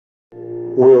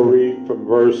We'll read from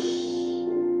verse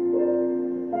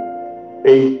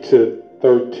 8 to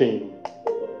 13.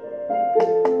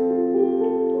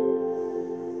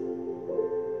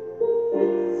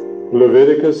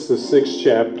 Leviticus, the 6th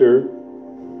chapter,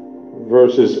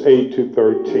 verses 8 to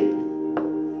 13.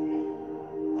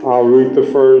 I'll read the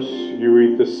first, you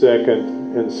read the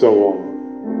second, and so on.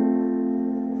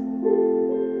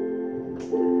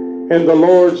 And the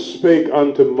Lord spake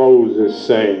unto Moses,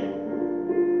 saying,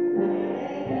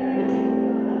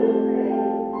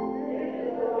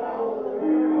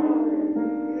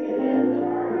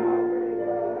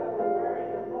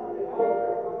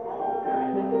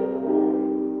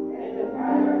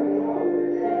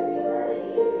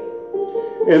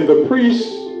 and the priest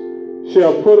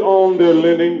shall put on their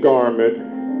linen garment,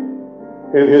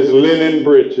 and his linen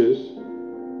breeches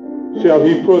shall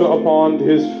he put upon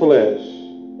his flesh,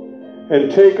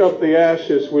 and take up the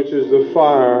ashes which the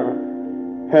fire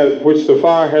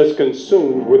has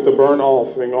consumed with the burnt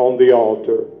offering on the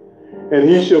altar, and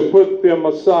he shall put them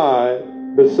aside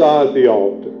beside the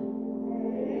altar.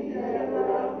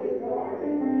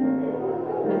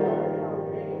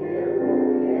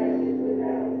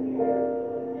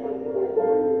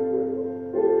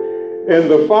 And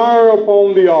the fire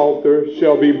upon the altar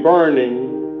shall be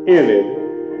burning in it.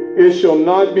 It shall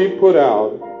not be put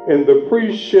out. And the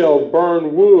priest shall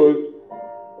burn wood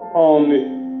on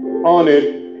it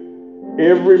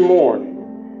every morning,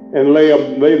 and lay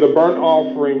the burnt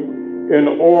offering in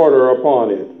order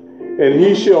upon it. And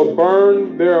he shall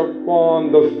burn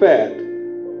thereupon the fat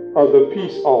of the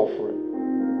peace offering.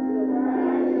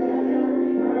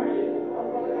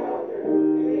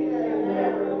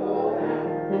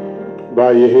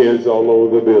 Bow your heads all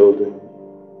over the building.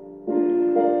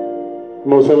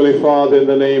 Most Heavenly Father, in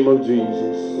the name of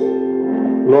Jesus,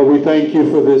 Lord, we thank you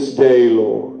for this day,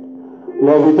 Lord.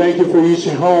 Lord, we thank you for each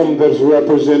home that's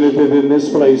represented in this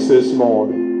place this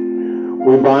morning.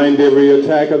 We bind every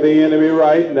attack of the enemy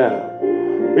right now,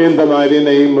 in the mighty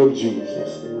name of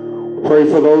Jesus. Pray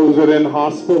for those that are in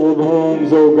hospital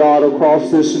rooms, oh God, across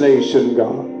this nation,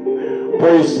 God.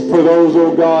 Pray for those,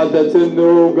 oh God, that's in,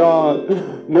 oh God,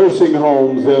 nursing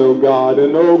homes, oh God,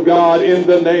 and oh God, in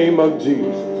the name of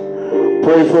Jesus.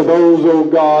 Pray for those, oh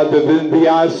God, that in the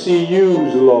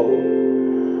ICUs, Lord.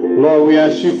 Lord, we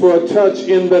ask you for a touch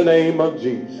in the name of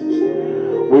Jesus.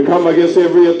 We come against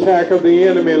every attack of the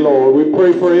enemy, Lord. We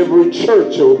pray for every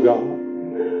church, oh God.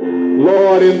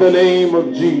 Lord, in the name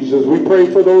of Jesus, we pray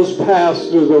for those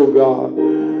pastors, oh God,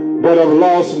 that have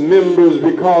lost members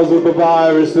because of the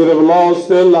virus, that have lost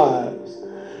their lives.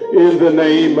 In the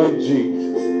name of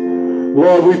Jesus.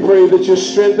 Lord, we pray that you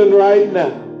strengthen right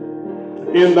now.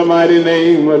 In the mighty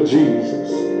name of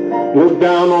Jesus. Look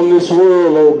down on this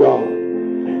world, oh God.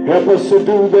 Help us to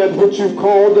do that which you've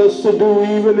called us to do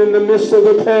even in the midst of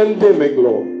the pandemic,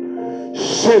 Lord.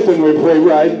 Strengthen, we pray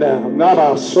right now.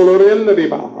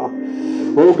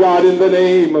 Oh God, in the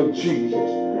name of Jesus.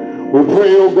 We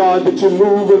pray, oh God, that you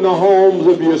move in the homes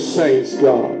of your saints,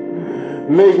 God.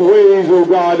 Make ways, oh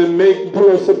God, and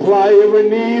supply every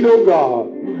need, oh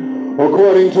God,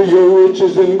 according to your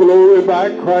riches and glory by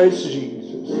Christ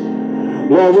Jesus.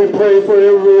 Lord, we pray for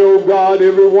every, oh God,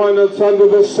 everyone that's under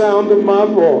the sound of my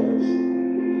voice.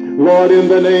 Lord, in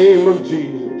the name of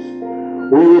Jesus,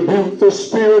 we rebuke the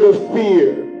spirit of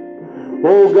fear.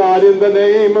 Oh God, in the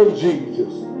name of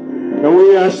Jesus. And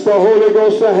we ask the Holy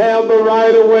Ghost to have the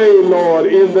right of way, Lord,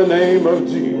 in the name of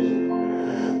Jesus.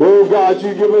 Oh God,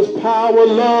 you give us power,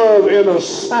 love, and a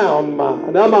sound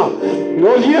mind.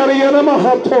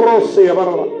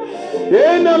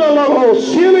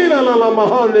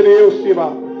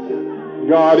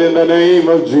 God, in the name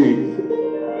of Jesus,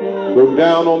 look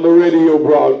down on the radio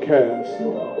broadcast.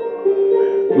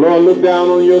 Lord, look down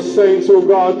on your saints, oh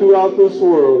God, throughout this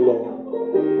world, Lord.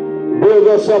 Build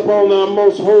us up on our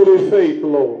most holy faith,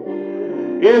 Lord.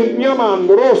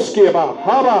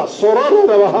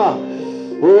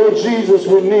 Oh, Jesus,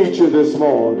 we need you this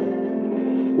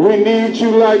morning. We need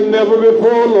you like never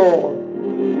before, Lord.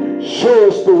 Show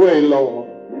us the way, Lord.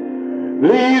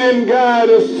 Lead and guide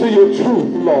us to your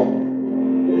truth, Lord.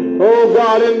 Oh,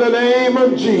 God, in the name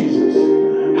of Jesus,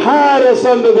 hide us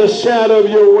under the shadow of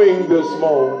your wing this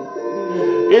morning.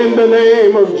 In the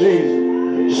name of Jesus.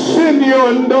 Send your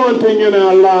anointing in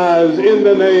our lives in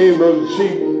the name of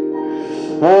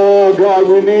Jesus. Oh, God,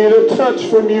 we need a touch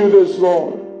from you this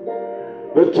morning.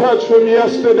 The touch from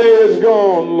yesterday is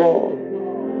gone, Lord.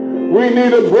 We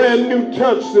need a brand new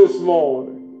touch this morning.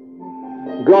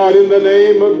 God, in the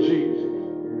name of Jesus,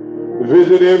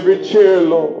 visit every chair,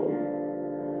 Lord,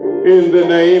 in the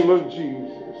name of Jesus.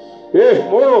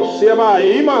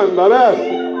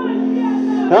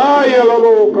 Have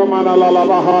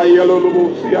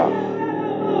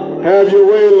your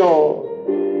way, Lord.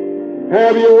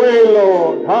 Have your way,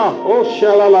 Lord.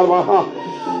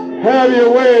 Have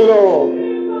your way,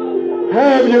 Lord.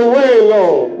 Have your way,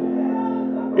 Lord.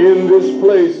 In this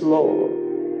place, Lord.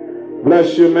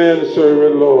 Bless your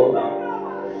manservant, Lord.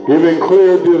 Give him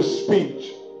clarity of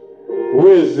speech,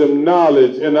 wisdom,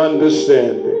 knowledge, and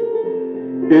understanding.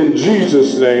 In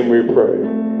Jesus' name we pray.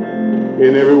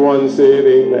 And everyone said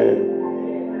amen.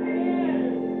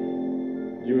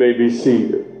 You may be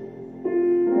seated.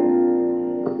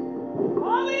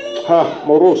 Ha,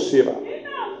 Morosira.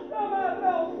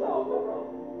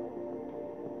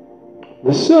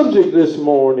 The subject this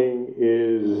morning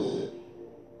is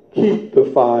keep the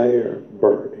fire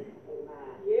burning.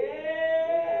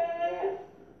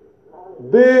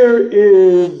 There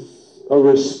is a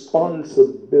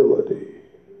responsibility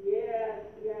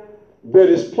that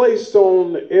is placed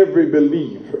on every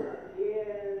believer.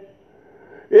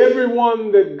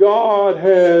 Everyone that God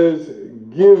has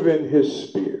given his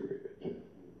spirit.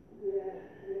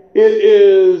 It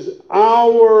is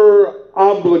our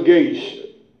obligation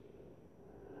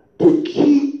to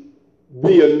keep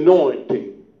the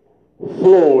anointing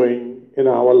flowing in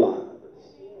our lives.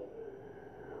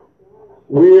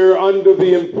 We're under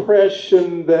the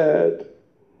impression that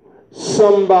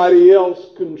somebody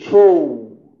else controls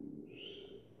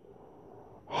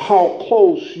how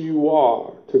close you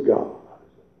are to God.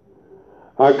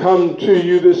 I come to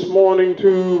you this morning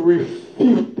to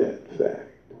refute that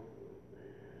fact.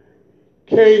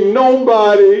 Can't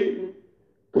nobody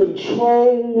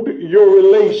control your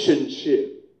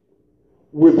relationship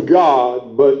with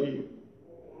God but you.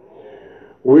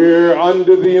 We're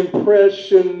under the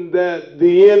impression that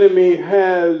the enemy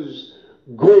has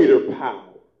greater power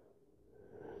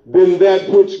than that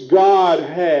which God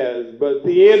has, but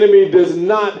the enemy does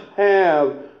not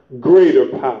have greater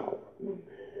power.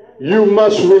 You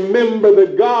must remember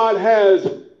that God has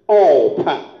all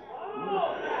power.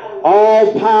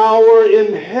 All power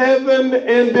in heaven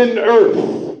and in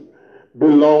earth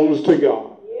belongs to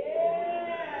God.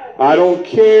 I don't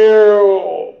care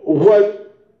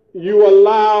what you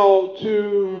allow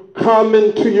to come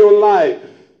into your life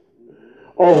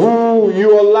or who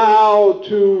you allow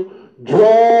to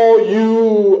draw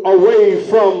you away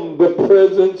from the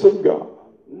presence of God.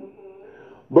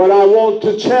 But I want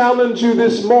to challenge you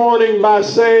this morning by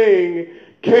saying,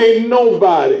 can't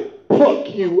nobody pluck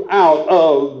you out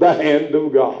of the hand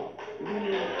of God.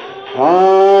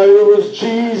 It was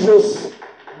Jesus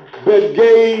that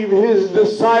gave his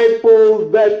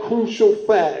disciples that crucial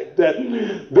fact that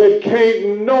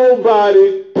can't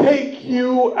nobody take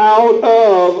you out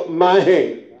of my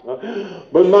hand.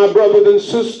 But my brothers and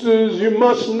sisters, you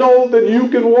must know that you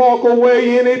can walk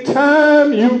away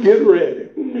anytime you get ready.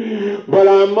 But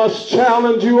I must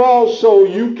challenge you also,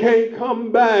 you can't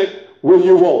come back when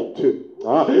you want to.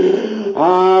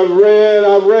 I've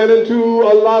ran into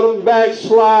a lot of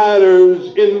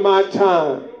backsliders in my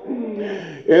time.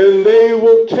 And they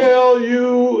will tell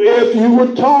you, if you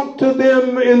would talk to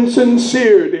them in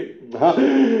sincerity,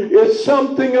 it's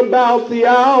something about the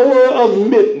hour of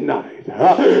midnight.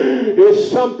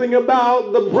 It's something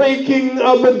about the breaking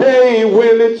of the day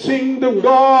when it seemed that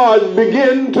God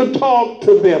began to talk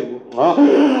to them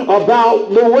about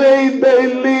the way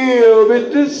they live.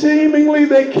 It just seemingly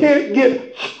they can't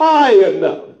get high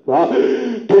enough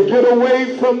to get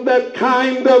away from that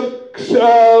kind of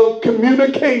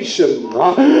communication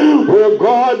where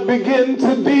God began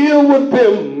to deal with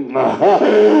them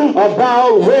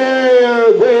about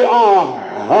where they are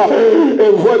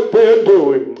and what they're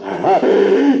doing.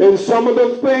 And some of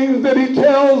the things that he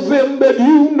tells them that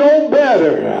you know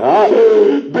better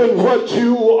than what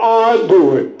you are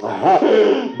doing.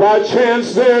 By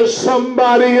chance there's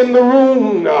somebody in the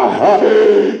room.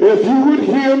 If you would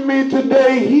hear me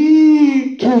today,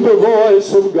 heed to the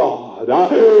voice of God.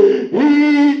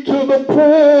 Heed to the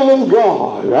pull of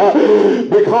God,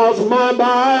 because my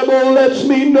Bible lets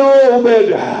me know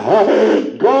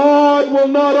that God will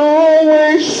not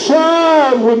always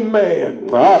side with man.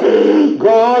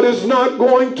 God is not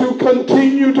going to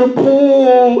continue to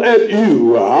pull at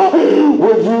you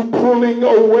with you pulling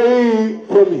away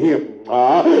from him.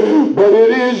 But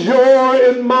it is your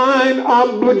and mine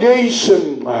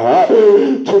obligation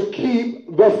to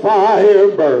keep the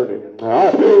fire burning.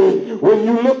 When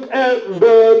you look at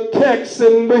the text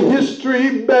and the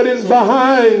history that is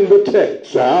behind the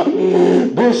text,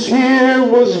 this here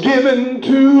was given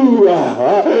to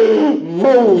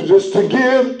Moses to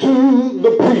give to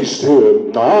the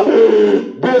priesthood.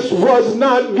 This was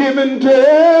not given to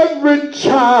every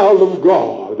child of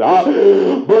God,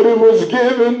 but it was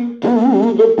given to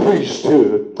to the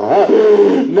priesthood.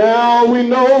 Now we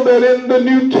know that in the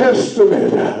New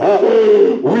Testament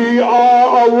we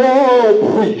are a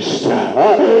royal priest.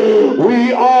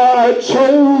 We are a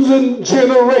chosen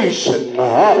generation.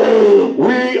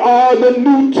 We are the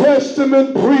New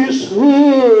Testament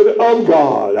priesthood of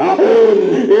God. And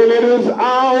it is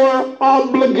our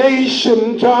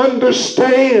obligation to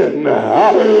understand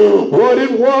what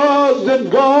it was that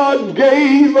God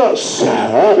gave us.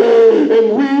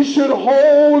 And we should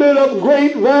hold it of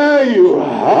great value.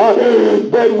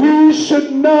 That we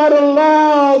should not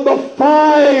allow the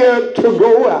fire to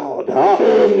go out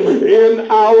in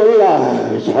our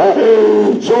lives.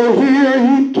 So here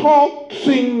he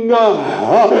talking,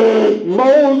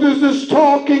 Moses is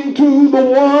talking to the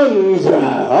ones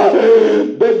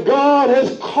that God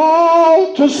has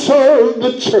called to serve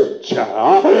the church.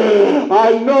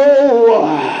 I know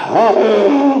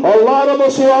a lot of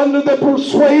us are under the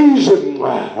persuasion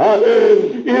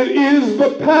it is the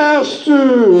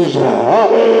pastor's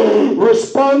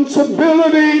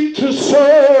responsibility to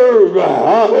serve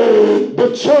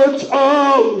the church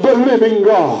of the living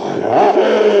God.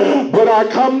 But I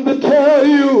come to tell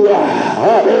you,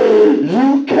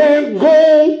 you can't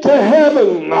go to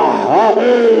heaven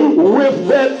with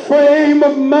that frame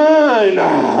of mind.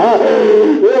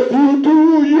 If you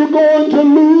do, you're going to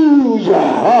lose.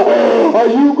 Are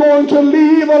you going to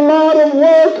leave a lot of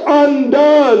work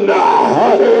undone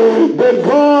that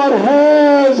God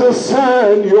has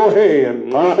assigned your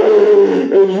hand?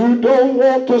 And you don't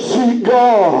want to see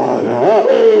God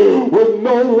with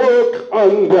no work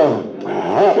undone.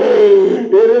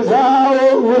 It is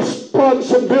our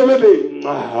responsibility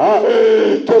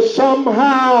to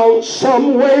somehow,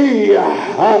 some way,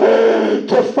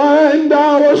 to find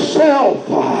ourselves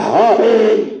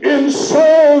in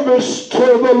service to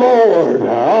the Lord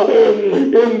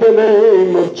in the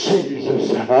name of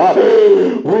Jesus.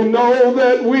 We know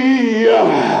that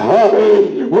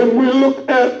when we look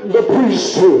at the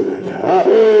priesthood,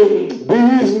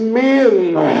 these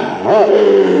men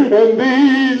and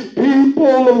these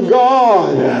people of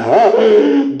God,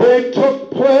 they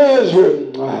took pleasure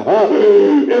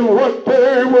in what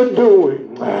they were doing.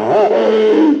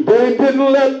 They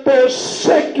didn't let their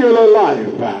secular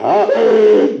life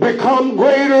become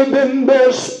greater than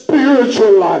their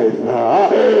spiritual life.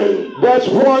 That's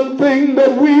one thing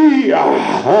that we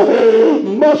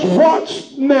must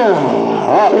watch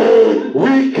now.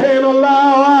 We can't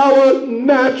allow our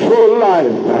natural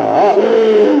life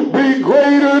be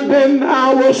greater than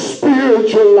our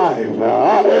spiritual life,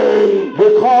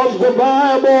 because the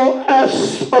Bible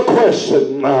asks a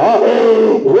question: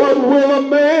 what will a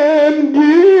man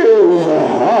give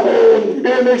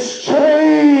in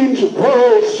exchange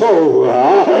for a soul?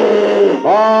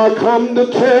 I come to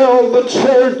tell the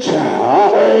church,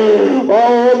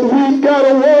 we've got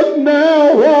to work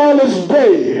now while it's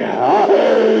day,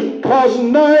 because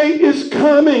night is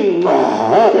coming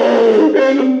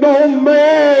and no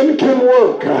man can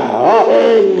work.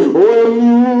 When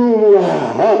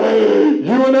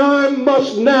you and I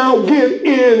must now get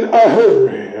in a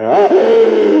hurry.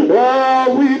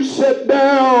 We've sat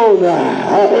down,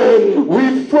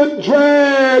 we've foot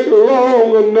dragged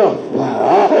long enough.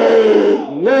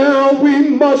 Now we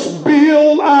must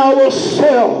build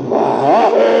ourselves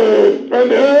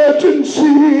an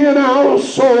urgency in our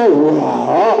soul.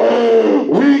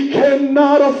 We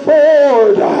cannot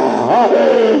afford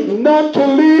not to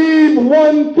leave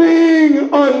one thing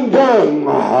undone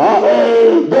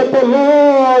that the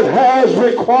Lord has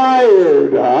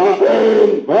required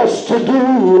us to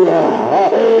do.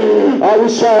 I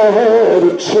wish I had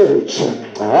a church.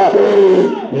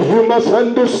 You must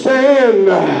understand,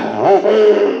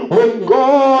 when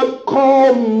God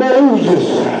called Moses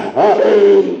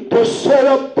to set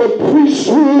up the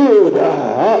priesthood,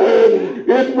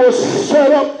 it was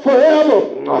set up forever.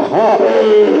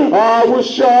 I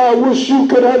wish you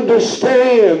could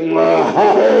understand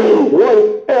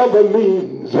whatever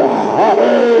means.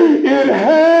 It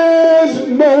has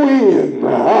no end.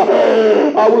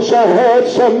 I wish I had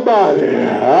somebody.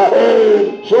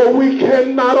 So we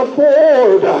cannot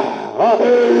afford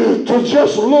to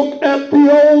just look at the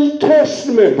Old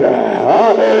Testament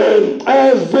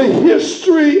as the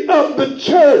history of the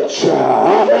church.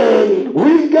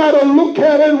 We've got to look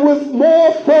at it with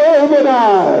more fervent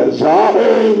eyes.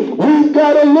 We've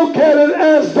got to look at it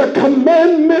as the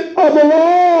commandment of the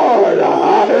Lord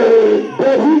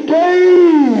that He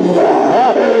gave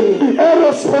at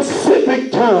a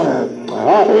specific time.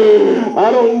 I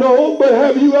don't know, but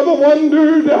have you ever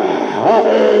wondered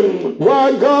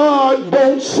why God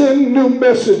don't send new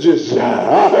messages?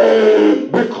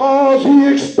 Because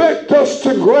he expects us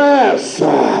to grasp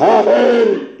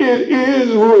it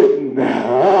is written.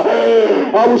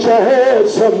 I wish I had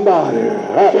somebody.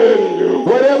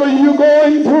 Whatever you're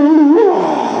going through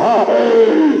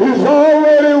is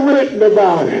already written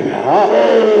about it.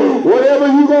 Whatever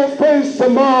you're going to face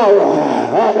tomorrow,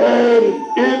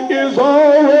 it is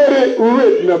already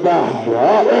written about.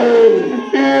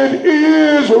 It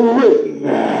is written.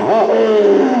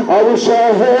 I wish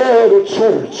I had a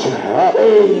church.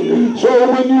 So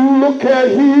when you look at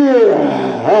here,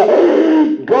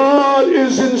 God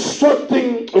is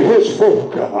instructing his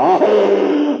folk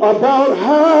about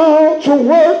how to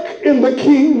work in the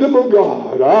kingdom of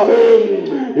God.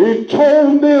 He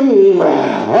told them,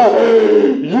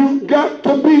 you've got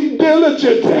to be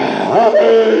diligent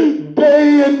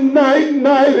day and night,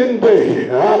 night and day.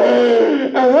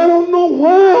 And I don't know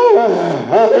why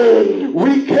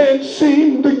we can't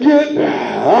seem to get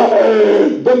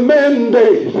the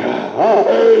mandate.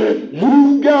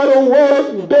 You gotta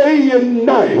work day and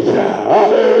night,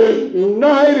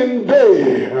 night and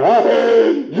day.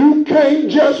 You can't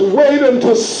just wait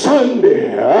until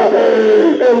Sunday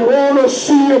and want to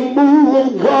see a move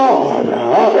of God.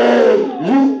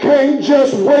 You can't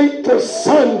just wait till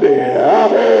Sunday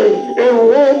and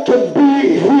want to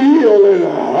be healed and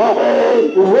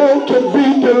want to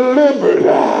be delivered.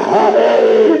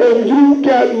 And you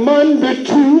got Monday,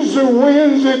 Tuesday,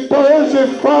 Wednesday, Thursday,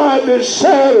 Friday,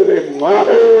 Saturday,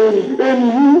 and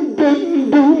you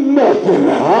didn't do nothing.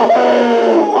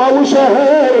 I wish I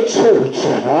had a church.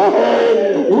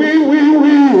 We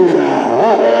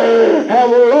have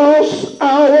lost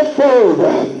our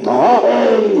fervor.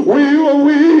 We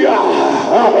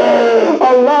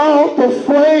allowed the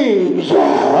flames to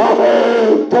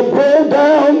blow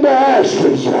down the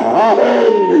ashes,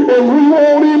 and we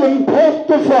won't even poke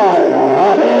the fire.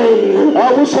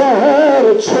 I wish I had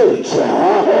a church.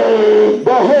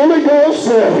 The Holy Ghost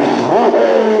said,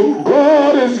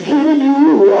 God has given you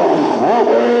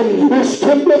this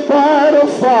templified of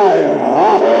fire.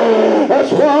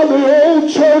 That's why the old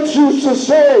church used to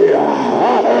say,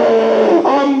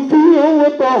 I'm filled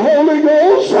with the Holy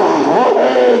Ghost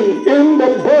in the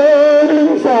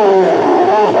burning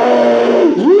fire.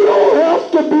 You don't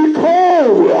have to be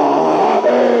cold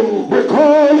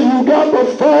because you got the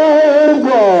fire of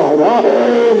God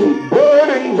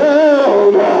burning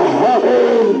down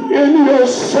in your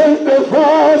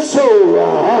sanctified soul.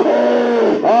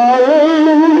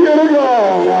 Hallelujah to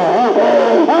God.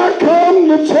 I come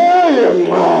to tell you,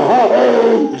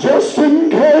 just in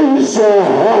case you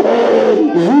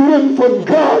done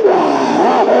forgot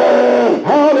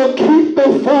how to keep the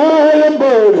fire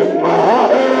burning,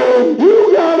 you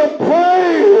gotta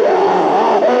pray.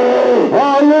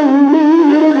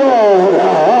 Hallelujah to God.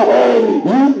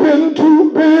 You've been too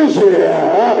busy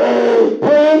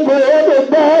praying for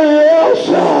everybody else.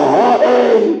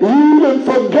 You done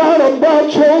forgot about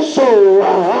your soul.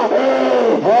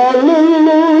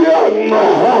 Hallelujah.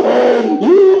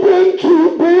 You've been too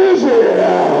busy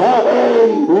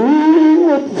reading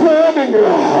with planning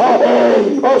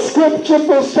a scripture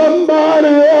for somebody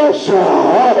else.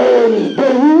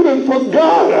 That you done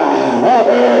forgot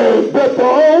that the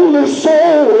only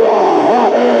soul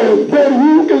that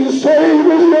you can save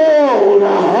is your own.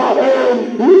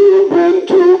 You've been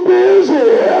too busy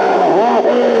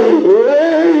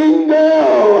laying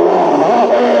down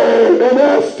and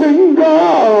asking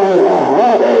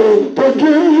God to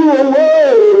give you a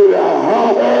word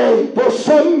for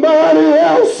somebody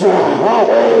else,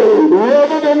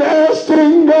 rather than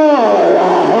asking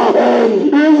God,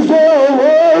 is there a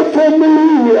word for me?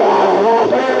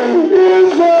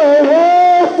 Is there a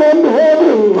word from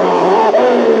heaven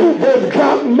that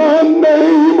got my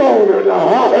name on it?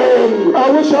 I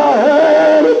wish I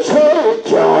had a church.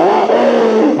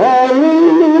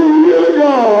 Hallelujah to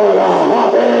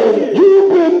God. You've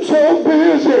been so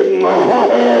busy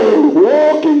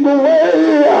walking the way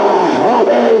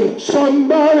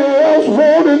somebody else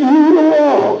wanted you to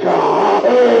walk.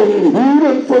 You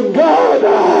done forgot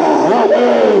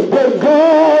that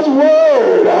God's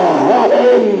word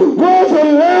was a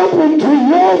lamp unto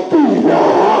your feet,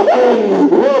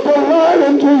 was a light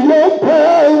unto your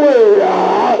pathway.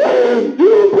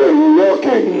 You've been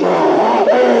looking at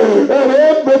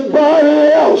everybody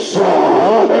else,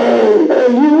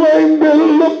 and you ain't been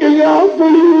looking out for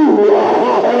you.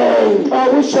 I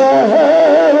wish I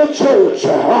had a church.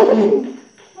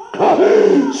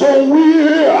 So we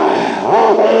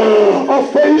are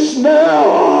faced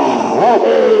now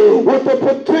with a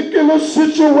particular in a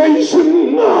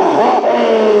situation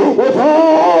with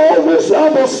all this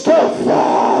other stuff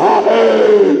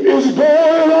is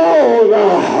going on.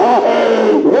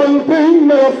 One thing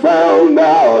that I found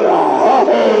out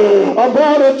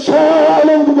about a child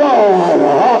of God,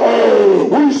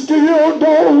 we still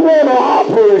don't want to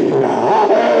operate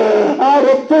out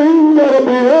of things that are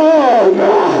beyond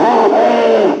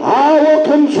our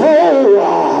control,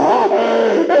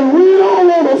 and we don't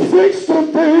want to fix the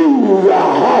things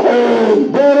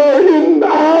that are in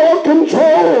our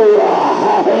control.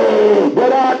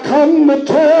 But I come to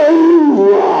tell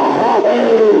you,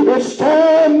 it's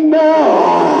time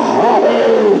now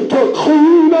to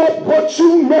clean up what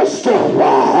you messed up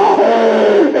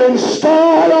and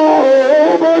start all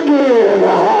over again.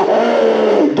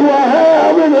 Do I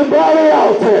have anybody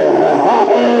out there?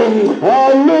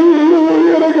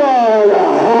 Hallelujah to God.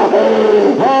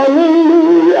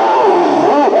 Hallelujah.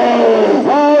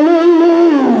 Hallelujah.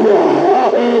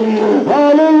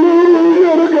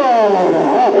 Hallelujah to God.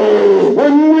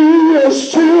 When we as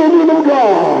children of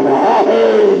God,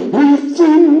 we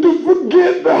seem to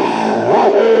forget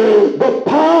the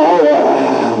power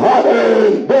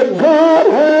that God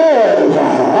has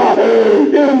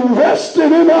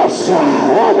invested in us,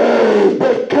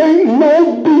 that can't no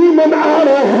demon out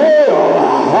of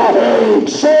hell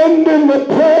stand in the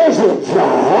presence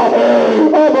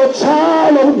of a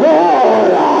child of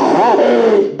God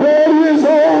that is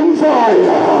on fire.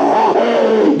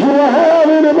 Do I have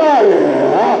anybody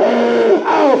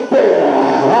out there?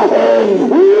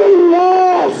 We're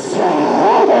lost.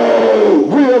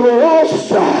 We've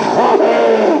lost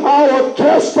our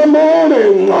testimony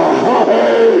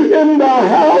in the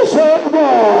house of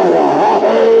God.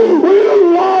 We've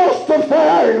lost the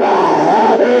fact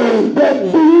that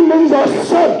demons are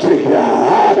subject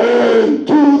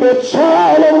to the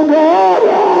child of God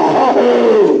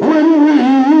when we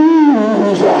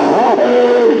use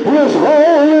his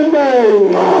holy name.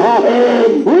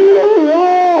 We've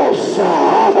lost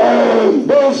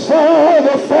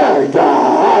the fact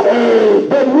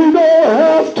that we don't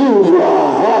have to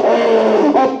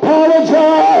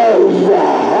apologize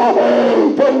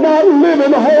for not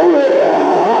living holy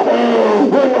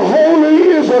when holy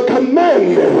is a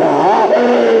commandment,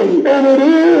 and it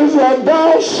is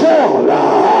thou shalt.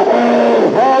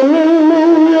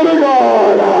 Hallelujah to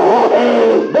God.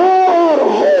 Thou art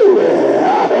holy,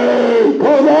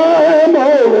 because I am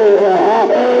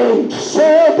holy,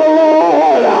 saith the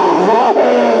Lord.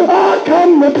 I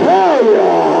come to tell you,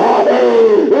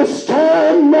 it's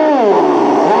time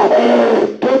now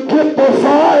to get the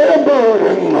fire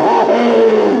burning.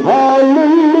 Hallelujah.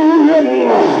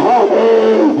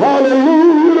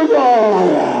 Hallelujah to God.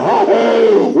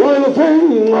 One thing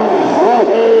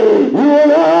you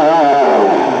and I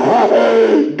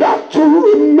got to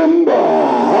remember,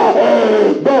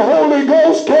 the Holy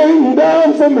Ghost came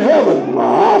down from heaven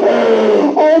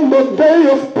on the day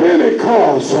of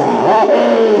Pentecost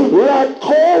like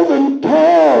cloven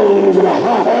tongues,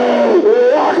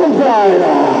 like a fire,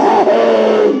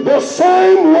 the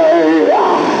same way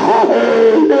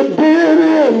it did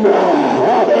in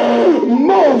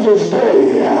Moses' day.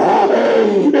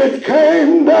 It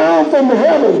came down from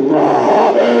heaven,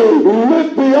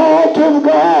 lit the altar of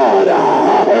God,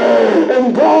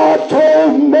 and God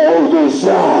told Moses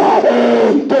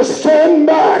to stand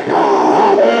back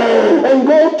and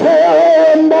go tell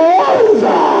Aaron, boys,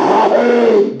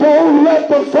 don't let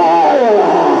the fire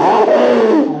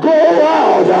go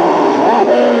out,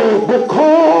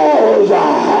 because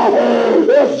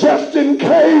it's just in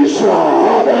case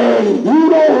you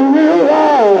don't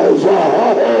realize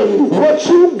what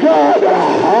you got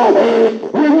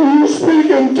when you speak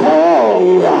in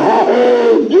tongues.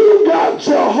 You got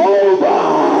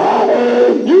Jehovah,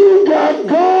 you got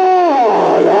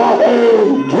God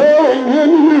dwelling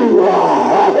in you.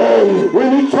 When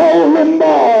he told them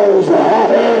boys,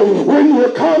 when you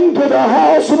come to the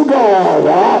house of God,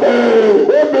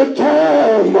 every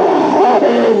time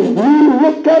you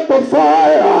look at the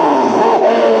fire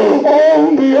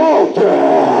on the altar,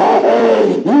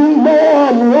 you know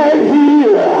I'm right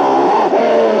here.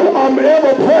 I'm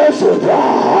ever present.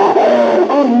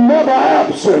 I'm never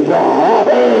absent.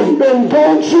 And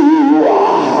don't you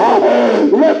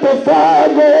let the fire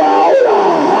go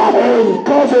out,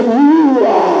 because if you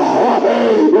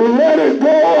let it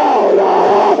go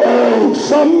out,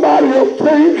 somebody will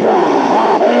think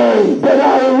that I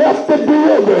left the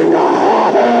building. I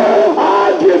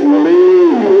didn't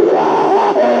leave. I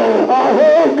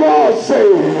heard God say,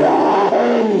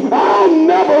 I'll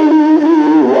never leave you,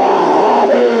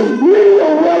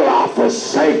 neither will I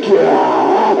forsake you.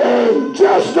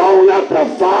 Just don't let the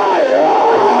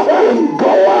fire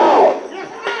go out.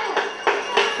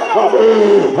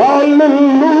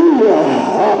 Hallelujah.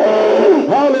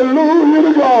 Hallelujah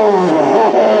to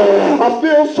God. I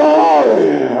feel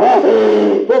sorry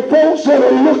for folks that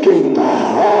are looking for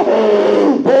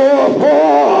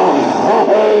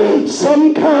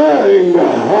some kind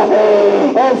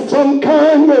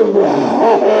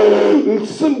of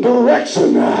some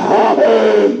direction,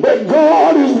 but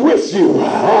God is with you.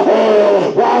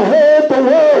 I heard the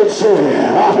word say,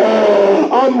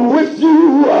 I'm with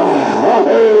you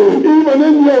even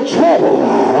in your trouble,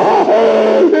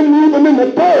 and even in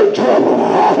the third trouble.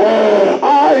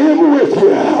 I am with you.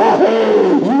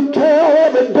 You tell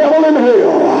every devil in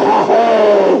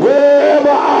hell, wherever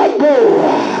I go,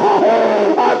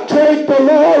 I take the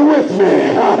Lord with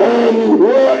me.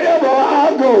 Wherever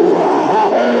I go,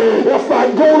 if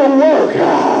I go to work,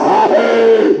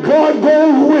 God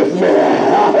goes with me.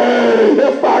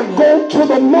 If I go to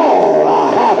the mall,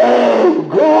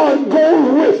 God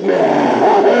goes with me.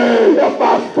 If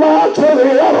I fly to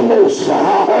the uttermost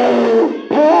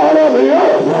part of the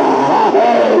earth,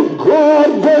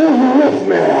 God goes with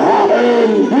me.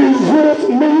 He's with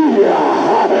me,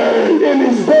 and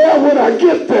He's there when I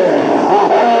get there.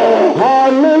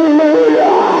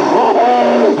 Hallelujah.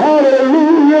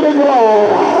 Hallelujah to God.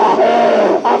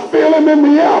 I feel Him in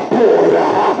the airport.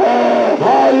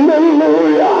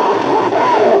 Hallelujah.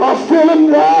 I feel Him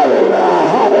driving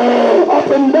up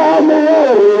and down the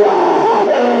road.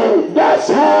 That's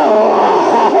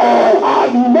how I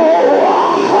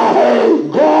know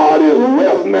God is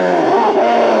with me.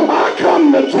 I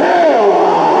come to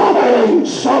tell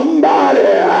somebody,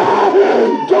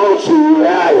 don't you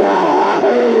let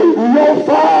your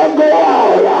fire go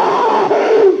out.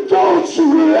 Don't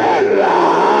you let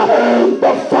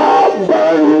the fire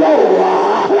burn low.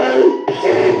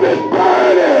 Keep it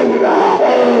burning.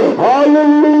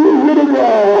 Hallelujah to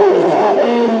God.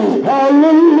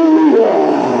 Hallelujah.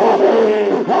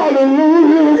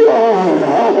 Hallelujah to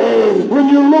God. When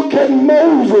you look at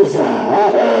Moses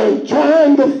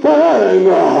trying to find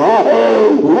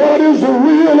what is the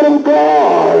will of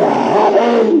God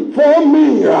for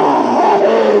me,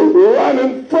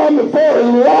 running from it for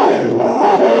his life,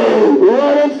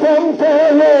 running from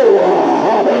Pharaoh,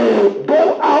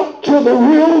 go out to the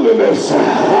wilderness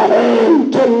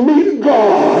to meet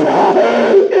God.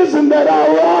 Isn't that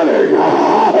ironic?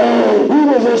 He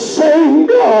was the same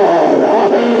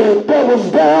God that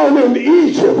was down in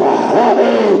Egypt.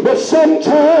 But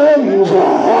sometimes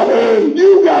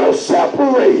you gotta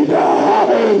separate.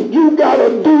 You gotta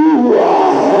do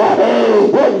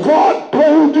what God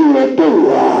told you to do.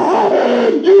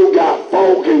 You got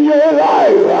folk in your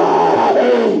life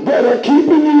that are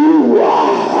keeping you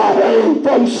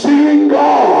from seeing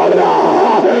God.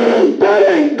 That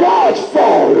ain't God's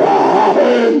fault.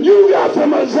 You got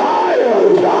some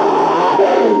Isaiahs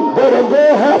that are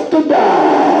gonna have to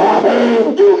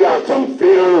die. You got some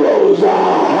funerals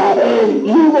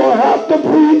you gonna have to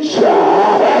preach.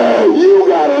 You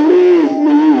gotta leave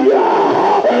me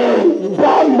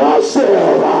by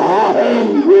myself.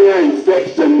 We ain't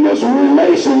fixing this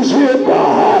relationship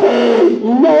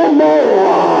no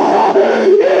more.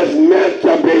 It's meant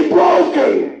to be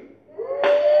broken.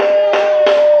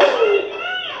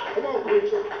 Come on,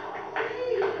 preacher.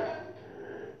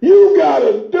 You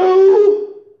gotta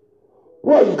do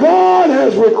what God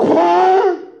has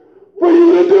required for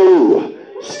you to do.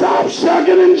 Stop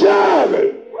shucking and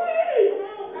jiving.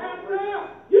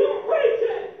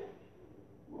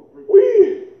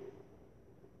 We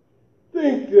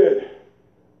think that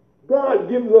God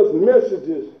gives us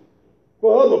messages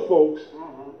for other folks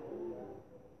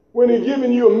when He's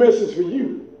giving you a message for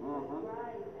you.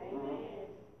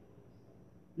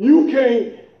 You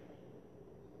can't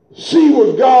see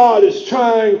what God is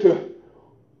trying to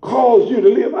cause you to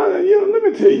live. Let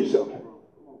me tell you something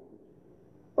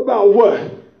about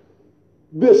what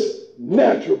this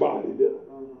natural body does.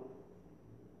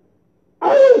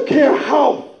 I don't care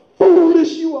how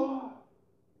foolish you are.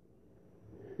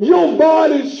 Your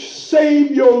body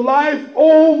saved your life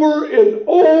over and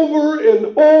over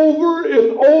and over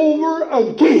and over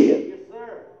again. Yes,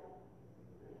 sir.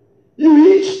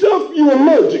 You eat stuff you're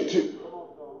allergic to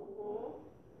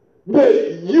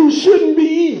that you shouldn't be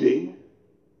eating,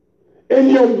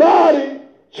 and your body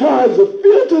tries to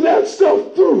filter that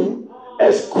stuff through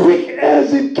as quick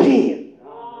as it can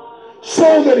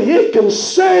so that it can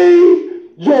save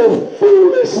your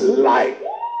foolish life.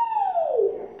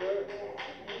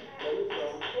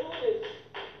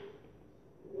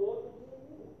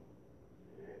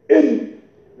 It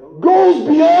goes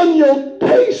beyond your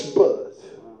taste buds.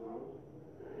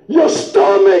 Your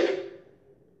stomach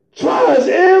tries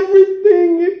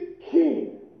everything it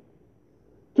can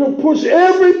to push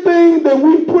everything that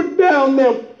we put down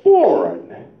there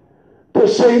foreign to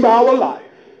save our life.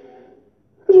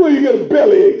 That's why you get a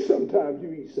bellyache sometimes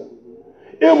you eat something.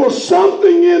 It was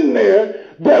something in there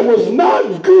that was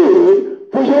not good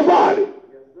for your body. Yes,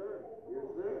 sir. Yes,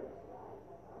 sir.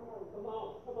 Come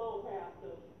on,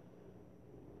 Pastor.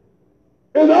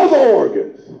 And other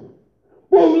organs.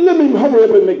 Well, let me hurry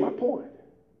up and make my point.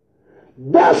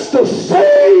 That's the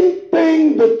same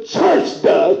thing the church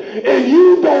does, and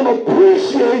you don't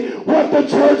appreciate what the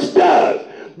church does.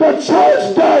 The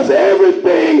church does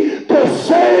everything to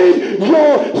save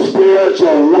your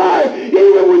spiritual life,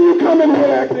 even when you come in here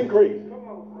acting crazy.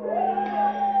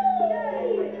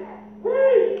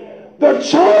 The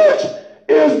church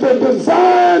is the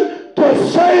design to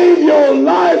save your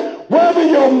life, whether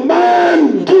your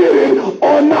mind get it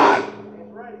or not.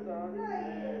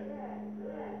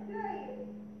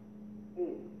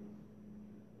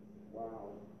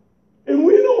 And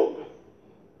we don't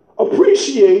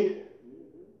appreciate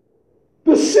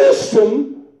the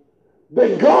system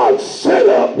that God set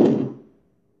up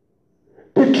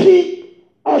to keep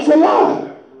us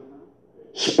alive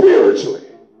spiritually.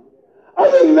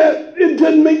 Other than that, it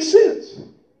doesn't make sense.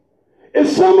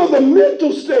 It's some of the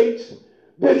mental states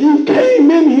that you came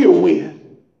in here with.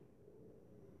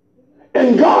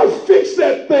 And God fixed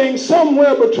that thing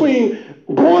somewhere between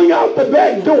going out the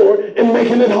back door and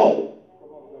making it home.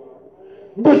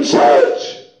 The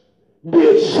church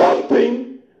did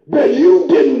something that you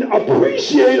didn't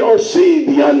appreciate or see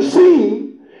the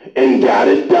unseen and got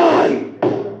it done.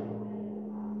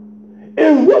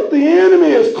 And what the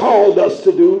enemy has called us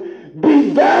to do,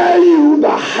 devalue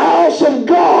the house of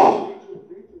God,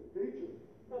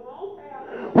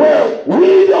 where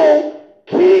we don't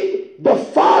keep the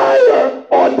fire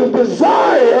or the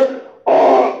desire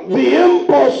or the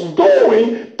impulse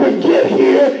going to get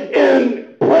here and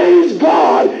praise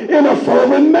God in a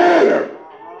fervent manner.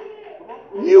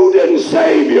 You didn't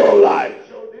save your life.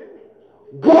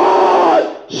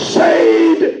 God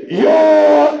saved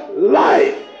your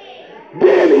life.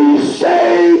 Then he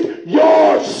saved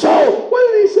your soul.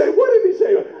 What did he say? What did he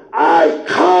say? I've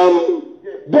come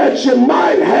that you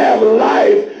might have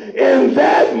life, and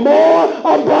that more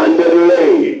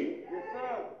abundantly.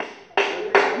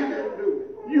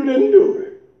 You didn't do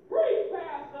it.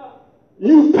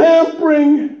 You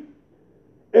pampering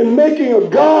and making a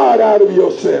god out of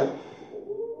yourself.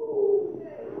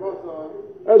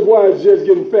 That's why it's just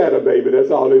getting fatter, baby.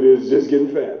 That's all it is, just getting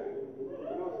fatter.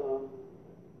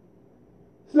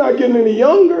 It's not getting any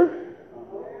younger.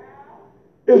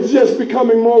 It's just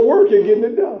becoming more work and getting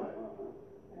it done.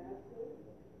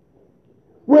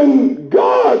 When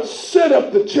God set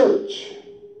up the church,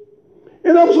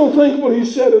 and I'm so thankful he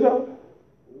set it up,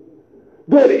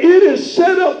 that it is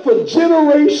set up for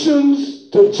generations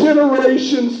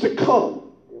to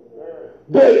come,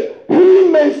 that he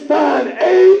may find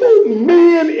able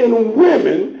men and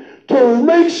women to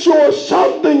make sure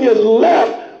something is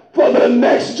left for the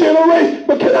next generation.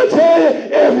 But can I tell you,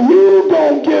 if you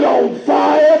don't get on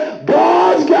fire,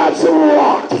 God's got some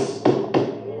rocks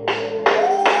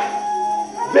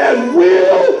that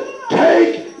will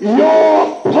take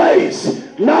your place,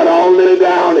 not only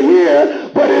down here,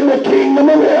 but in the kingdom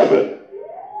of heaven.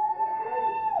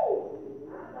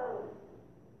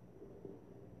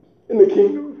 In the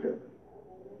kingdom of heaven.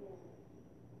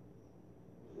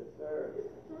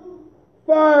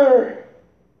 Fire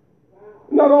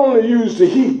not only used to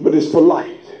heat, but it's for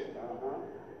light.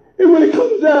 And when it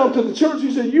comes down to the church,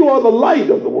 he said, you are the light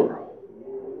of the world.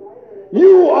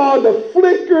 You are the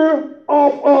flicker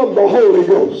off of the Holy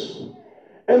Ghost.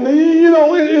 And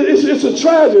it's a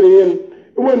tragedy. And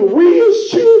when we as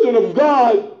children of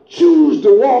God choose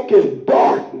to walk in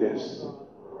darkness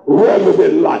rather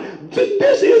than light,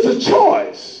 this is a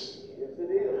choice.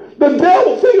 The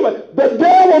devil, think about it, the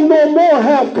devil no more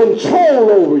have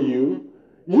control over you.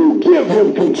 You give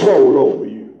him control over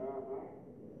you.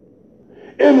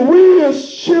 And we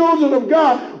as children of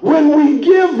God, when we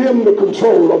give him the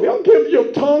control of you, I'll give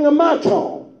your tongue and my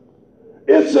tongue.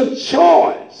 It's a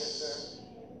choice.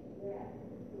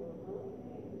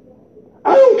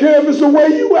 I don't care if it's the way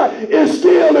you are. It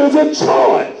still is a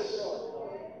choice.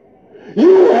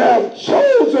 You have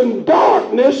chosen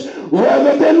darkness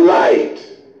rather than light.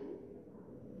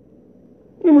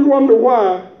 And we wonder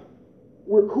why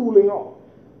we're cooling off.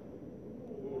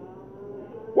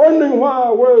 Wondering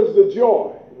why, where's the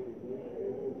joy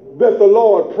that the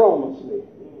Lord promised me?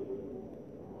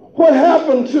 What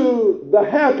happened to the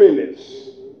happiness?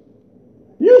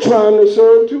 You're trying to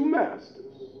serve two masters.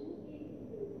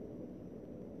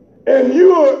 And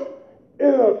you're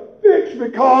in a fix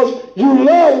because you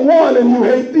love one and you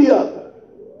hate the other.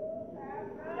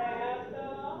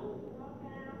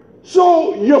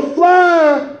 So your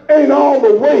fire ain't all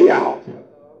the way out,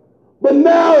 but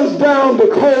now it's down to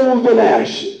coals and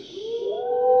ashes.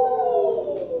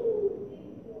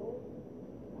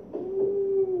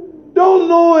 Don't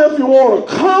know if you want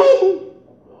to come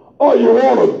or you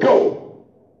want to go,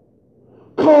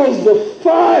 because the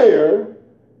fire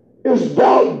is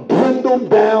about dwindled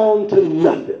down to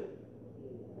nothing.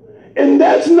 And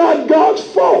that's not God's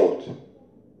fault.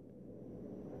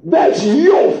 That's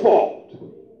your fault.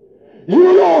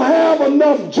 You don't have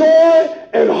enough joy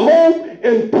and hope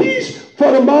and peace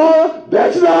for tomorrow.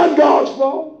 That's not God's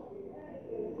fault.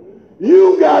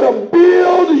 You got to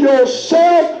build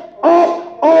yourself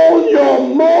up on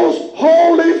your most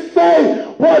holy faith.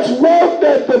 What's worked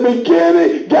at the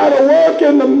beginning got to work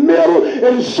in the middle,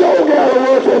 and sure got to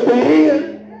work at the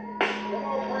end.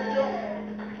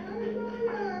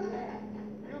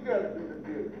 You got to do the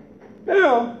good.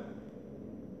 Now,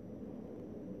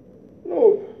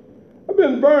 no, I've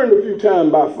been burned a few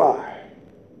times by fire.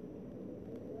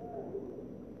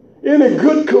 Any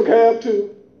good cook have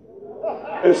too.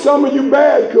 And some of you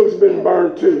bad cooks been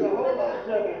burned too.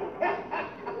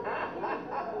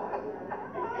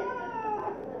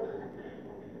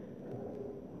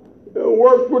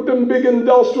 Work with them big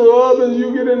industrial ovens,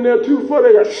 you get in there 2 foot,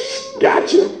 they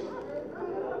got you.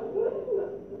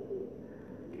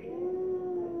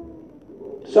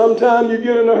 Sometimes you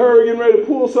get in a hurry, getting ready to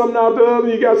pull something out the oven,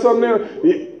 you got something there,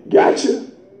 got you.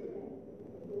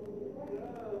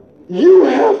 You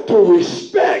have to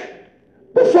respect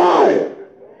the fire.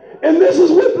 And this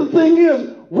is what the thing is.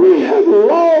 We have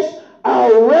lost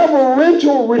our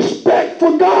reverential respect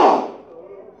for God.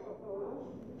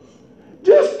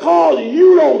 Just because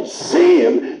you don't see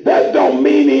him, that don't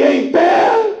mean he ain't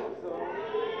there.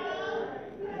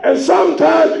 And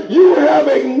sometimes you have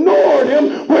ignored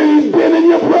him when he's been in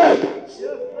your presence.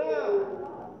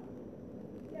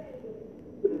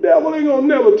 The devil ain't gonna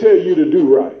never tell you to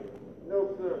do right.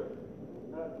 No, sir.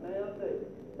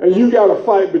 And you got to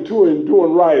fight between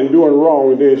doing right and doing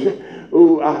wrong. And then,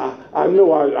 ooh, I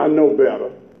know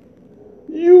better.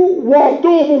 You walked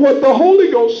over what the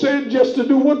Holy Ghost said just to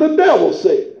do what the devil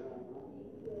said.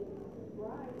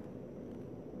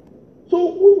 So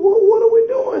what are we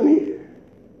doing here?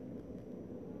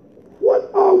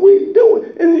 What are we doing?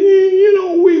 And you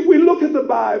know, we look at the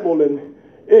Bible and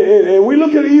we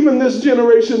look at even this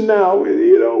generation now.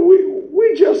 You know,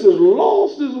 we just as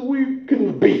lost as we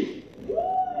can be.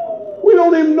 We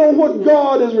don't even know what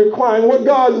God is requiring, what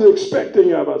God is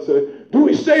expecting of us. Do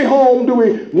we stay home? Do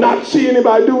we not see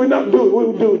anybody? Do we not do?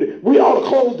 We ought to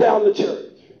close down the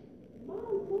church.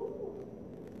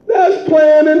 That's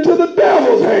playing into the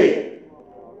devil's hand.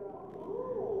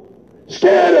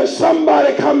 Scared of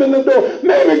somebody coming in the door.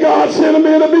 Maybe God sent them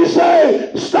in to be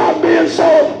saved. Stop being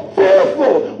so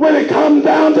fearful when it comes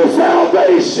down to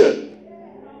salvation.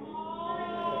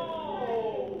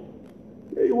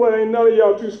 Well, ain't none of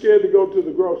y'all too scared to go to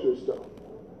the grocery store.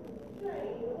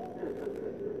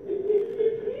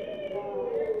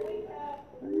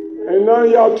 Ain't none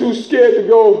of y'all too scared to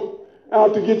go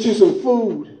out to get you some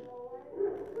food.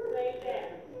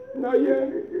 Not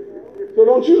yet. So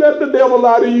don't you let the devil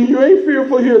lie to you. You ain't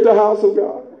fearful here at the house of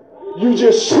God. You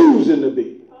just choosing to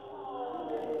be.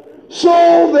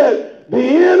 So that the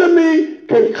enemy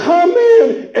can come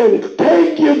in and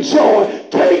take your joy,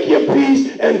 take your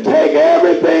peace, and take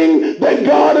everything that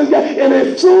God has got. And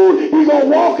as soon he's going to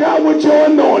walk out with your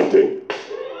anointing.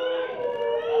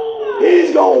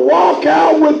 He's going to walk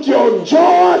out with your joy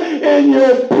and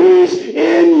your peace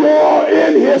in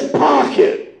his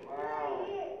pocket.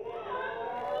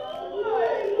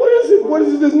 What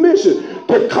is his mission?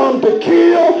 To come to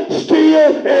kill,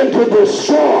 steal, and to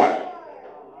destroy.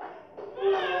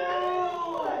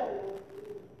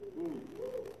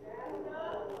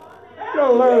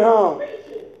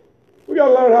 We got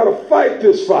to learn how to fight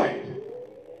this fight.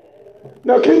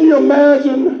 Now, can you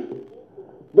imagine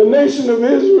the nation of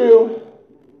Israel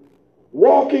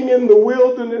walking in the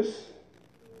wilderness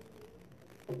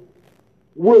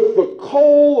with the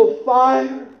coal of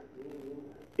fire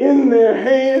in their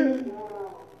hand,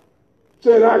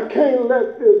 saying, I can't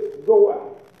let this go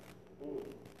out.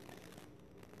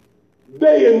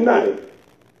 Day and night,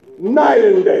 night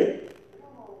and day.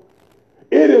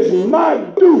 It is my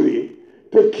duty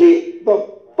to keep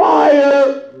the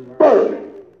fire burning.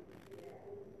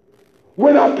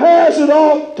 When I pass it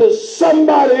off to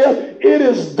somebody else, it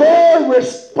is their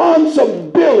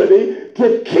responsibility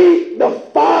to keep the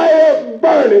fire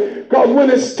burning. Because when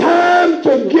it's time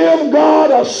to give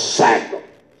God a sacrifice,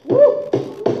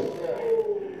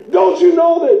 don't you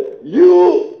know that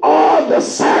you are the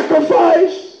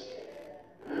sacrifice?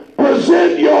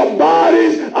 present your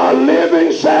bodies a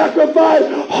living sacrifice,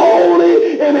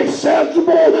 holy and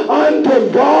acceptable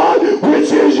unto God,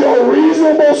 which is your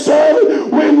reasonable service.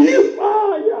 When you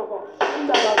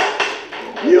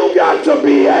got to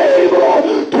be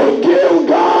able to give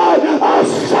God a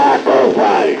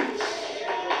sacrifice.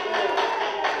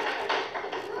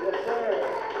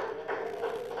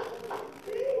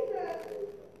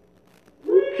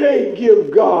 You can't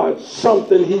give God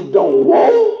something he don't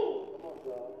want.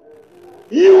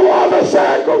 You are the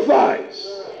sacrifice.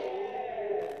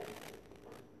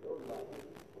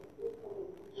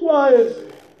 That's why it's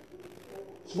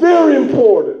very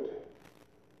important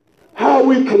how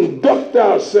we conduct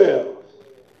ourselves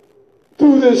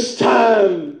through this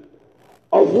time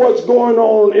of what's going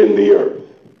on in the earth.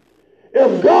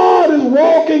 If God is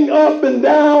walking up and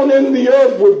down in the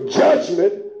earth with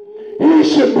judgment, he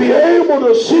should be able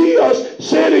to see us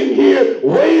sitting here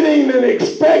waiting and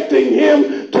expecting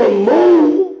him to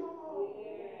move.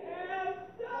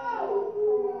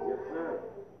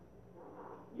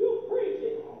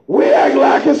 We act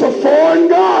like it's a foreign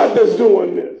God that's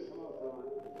doing this.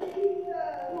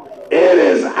 It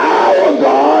is our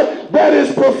God that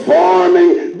is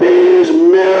performing these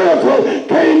miracles.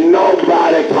 Can't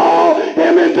nobody call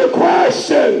him into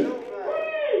question.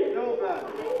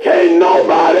 Can't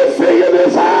nobody figure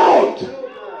this out.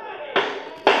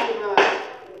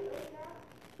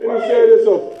 And he said it's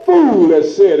a fool that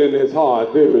said in his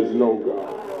heart, there is no God.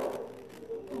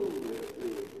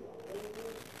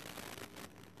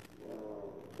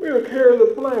 We'll carry the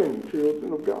flame,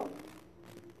 children of God.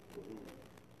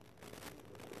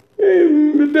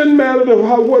 It doesn't matter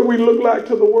what we look like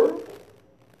to the world.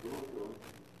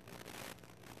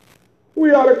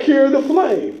 We ought to carry the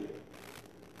flame.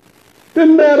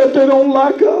 Doesn't matter if they don't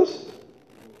like us.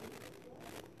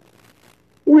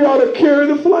 We ought to carry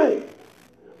the flame.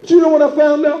 But you know what I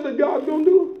found out that God's going to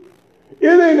do? It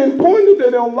ain't important that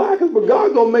they don't like us, but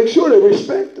God's going to make sure they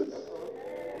respect us.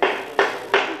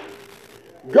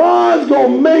 God's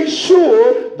going to make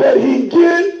sure that we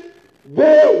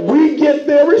get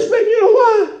their respect. You know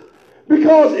why?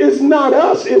 Because it's not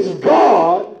us, it's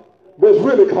God that's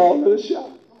really calling the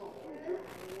shots.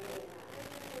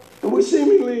 And we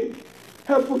seemingly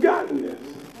have forgotten this.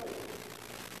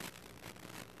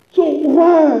 So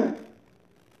why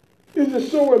is it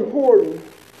so important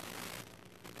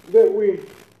that we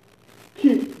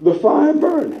keep the fire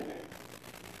burning?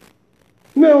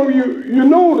 Now, you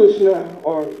notice now,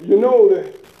 or you know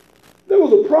that there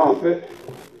was a prophet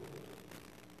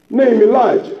named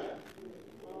Elijah.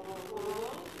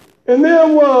 And there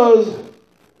was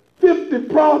 50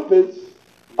 prophets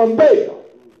of Baal.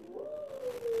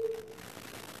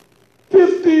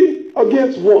 50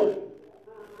 against 1.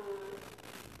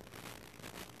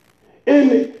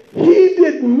 And he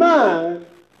didn't mind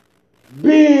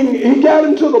he got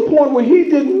him to the point where he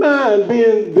didn't mind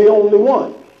being the only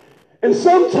one. And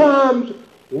sometimes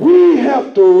we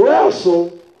have to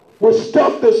wrestle with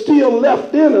stuff that's still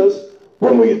left in us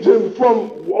from when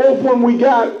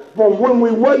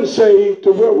we wasn't saved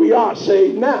to where we are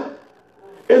saved now.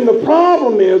 And the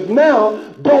problem is now,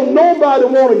 don't nobody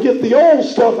want to get the old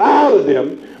stuff out of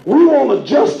them. We want to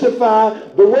justify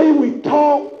the way we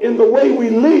talk and the way we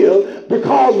live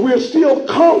because we're still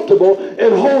comfortable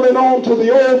in holding on to the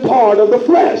old part of the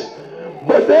flesh.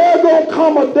 But there's going to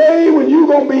come a day when you're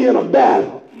going to be in a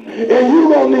battle. And you're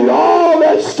going to need all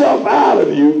that stuff out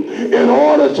of you in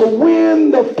order to win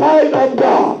the fight of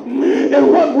God. And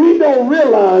what we don't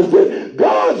realize that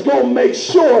God's going to make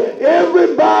sure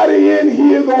everybody in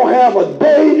here going to have a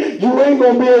day you ain't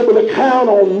going to be able to count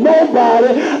on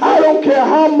nobody. I don't care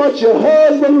how much your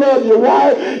husband loves your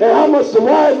wife and how much the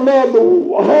wife loves the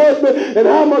husband and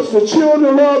how much the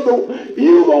children love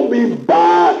you're going to be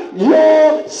by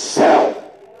yourself.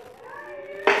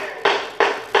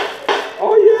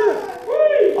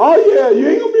 Oh yeah, you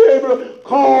ain't going to be able to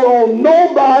call on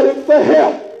nobody for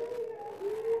help.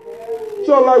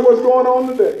 So like what's going on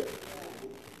today.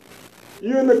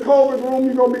 You in the COVID room,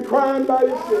 you're going to be crying by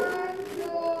yourself.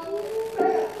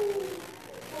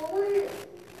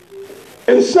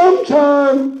 And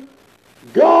sometimes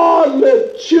God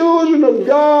let children of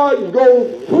God go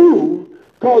through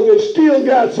because they still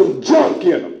got some junk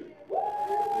in them.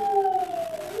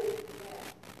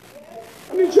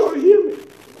 I need y'all to hear me.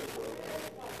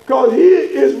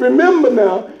 Because remember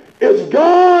now, it's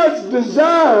God's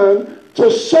design to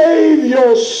save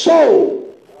your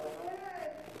soul.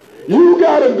 You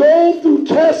got to go through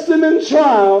testing and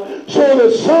trial so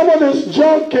that some of this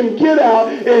junk can get out,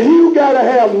 and you got to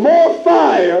have more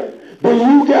fire than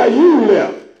you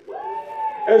left.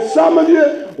 And some of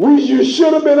you, You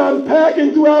should have been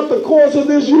unpacking throughout the course of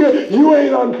this year. You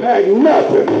ain't unpacked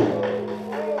nothing.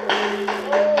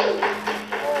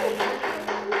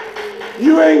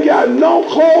 You ain't got no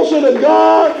closer to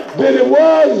God than it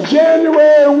was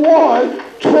January 1,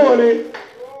 20.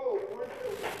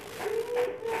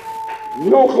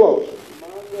 No closer.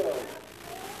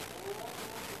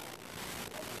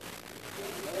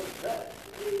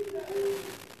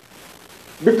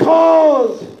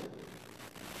 Because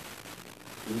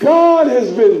God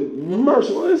has been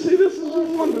merciful. And see, this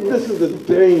is the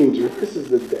danger. This is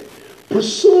the danger.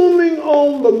 Presuming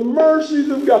on the mercies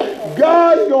of God.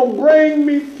 God's going to bring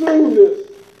me through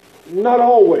this. Not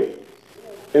always.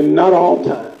 And not all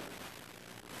time.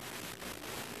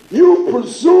 You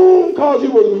presume because he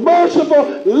was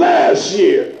merciful last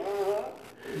year.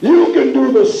 You can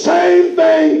do the same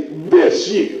thing this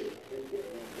year.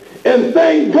 And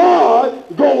thank God,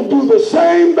 going to do the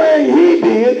same thing he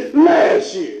did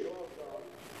last year.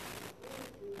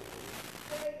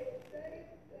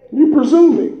 You're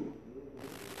presuming.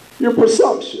 You're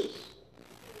presumptuous.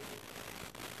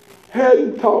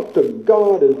 Hadn't talked to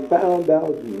God and found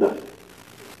out nothing.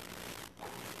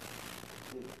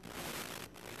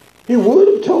 He would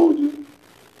have told you,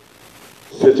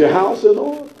 set your house in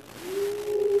order.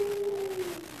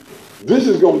 This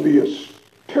is going to be a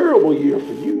terrible year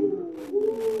for you.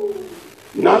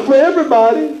 Not for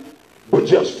everybody, but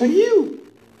just for you.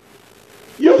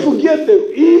 You'll forget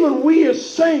that even we as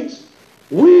saints,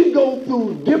 we go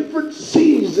through different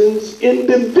seasons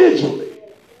individually,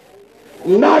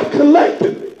 not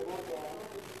collectively.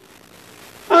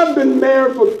 I've been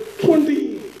married for 20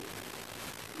 years,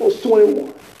 almost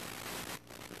 21.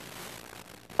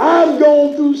 I've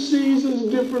gone through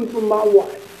seasons different from my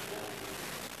wife.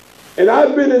 And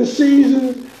I've been in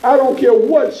seasons, I don't care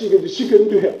what she could do, she couldn't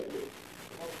do help me.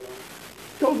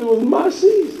 Because it was my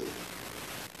season,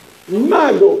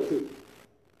 my go-through.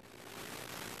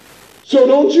 So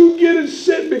don't you get it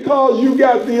set because you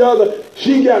got the other,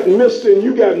 she got Mr. and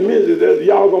you got Mrs.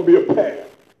 Y'all going to be a pair.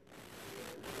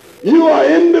 You are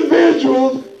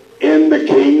individuals in the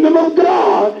kingdom of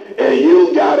God, and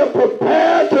you got to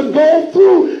prepare to go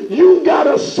through. You got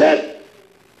to set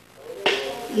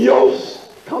your,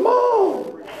 come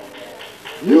on.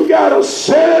 You got to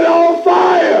set it on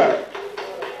fire.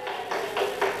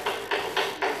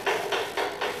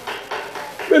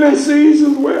 Been in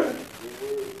seasons where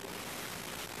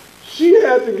she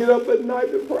had to get up at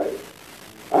night to pray.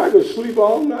 I could sleep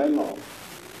all night long.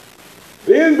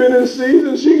 Then been in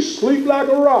seasons she sleep like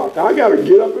a rock. I got to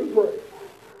get up and pray.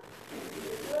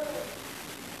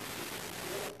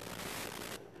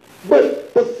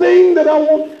 But the thing that I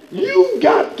want, you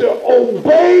got to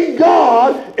obey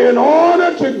God in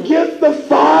order to get the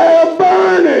fire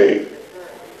burning.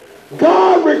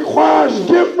 God requires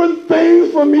different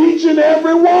things from each and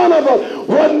every one of us.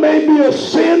 What may be a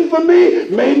sin for me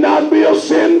may not be a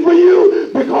sin for you,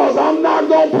 because I'm not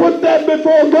going to put that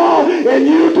before God, and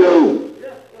you do.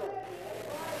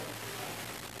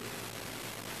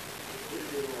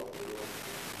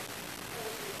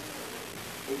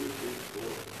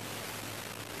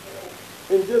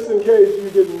 And just in case you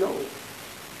didn't know,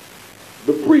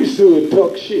 the priesthood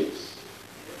took shifts.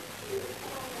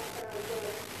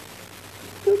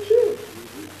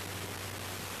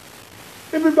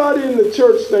 Everybody in the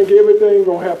church think everything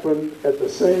going to happen at the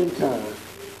same time.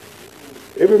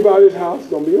 Everybody's house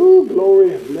going to be, oh,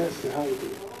 glory and blessed,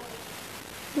 hallelujah.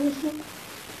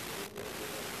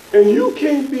 And you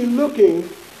can't be looking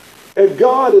at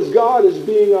God as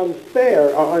being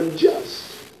unfair or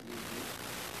unjust.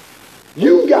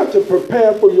 You've got to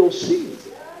prepare for your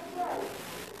season.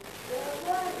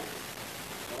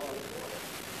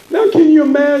 Now, can you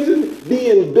imagine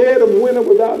being dead of winter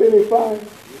without any fire?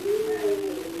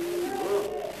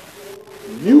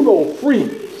 You gonna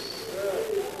freeze.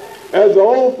 As the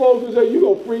old folks would say, you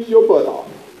gonna freeze your butt off.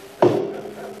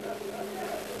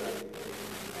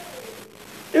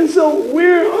 And so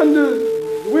we're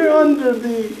under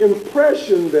the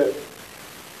impression that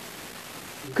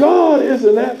God is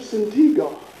an absentee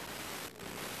God.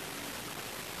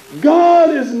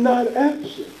 God is not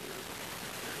absent.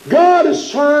 God is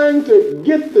trying to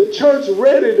get the church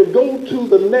ready to go to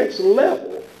the next level.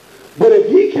 But if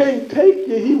he can't take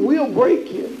you, he will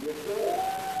break you.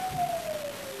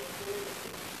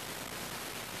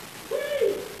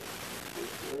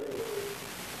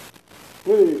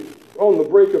 On the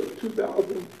break of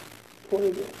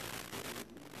 2021.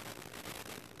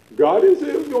 God didn't say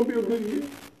it was going to be a good year.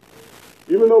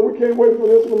 Even though we can't wait for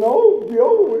this one to be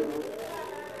over with.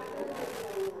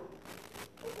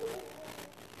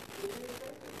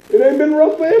 It ain't been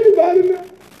rough for everybody now.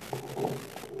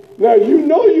 Now, you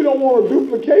know you don't want a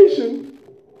duplication.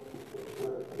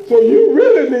 So you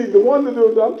really need the one to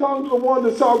do it. I'm talking to the one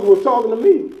that was talking to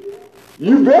me.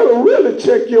 You better really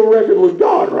check your record with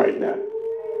God right now.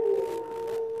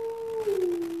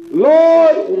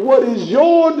 Lord, what is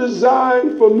your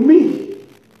design for me?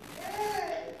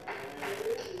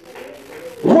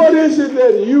 What is it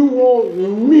that you want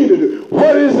me to do?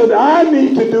 What is it I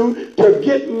need to do to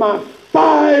get my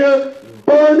fire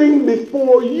burning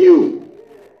before you?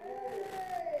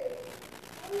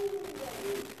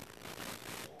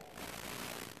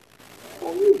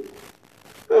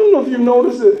 I don't know if you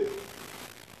noticed it.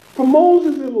 For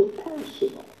Moses, it was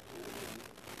personal.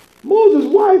 Moses'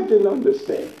 wife didn't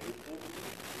understand.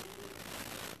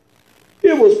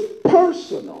 It was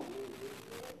personal.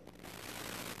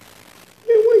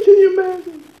 Can you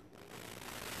imagine?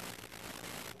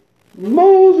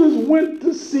 Moses went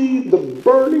to see the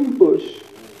burning bush,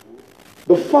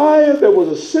 the fire that was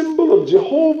a symbol of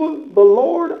Jehovah, the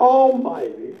Lord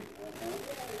Almighty.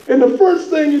 And the first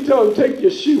thing you tell him, take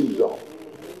your shoes off.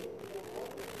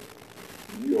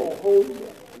 You don't hold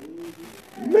it.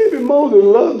 Maybe Moses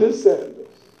loved his sandals.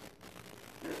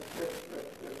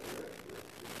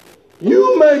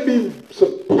 You may be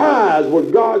surprised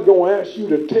what God's going to ask you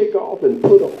to take off and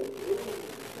put on.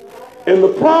 And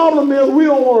the problem is we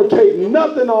don't want to take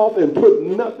nothing off and put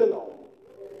nothing on.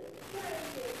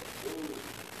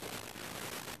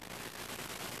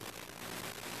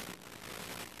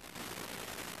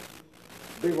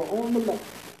 They were on the mountain.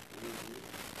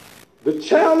 The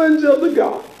challenge of the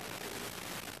God.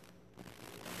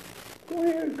 Go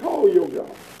ahead and call your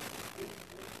God.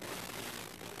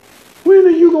 When are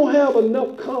you going to have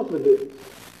enough confidence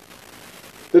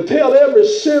to tell every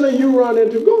sinner you run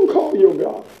into, go and call your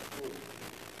God?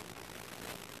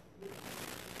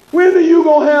 When are you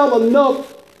going to have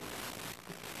enough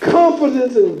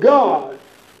confidence in God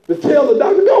to tell the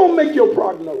doctor, go and make your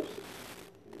prognosis?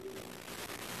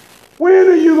 When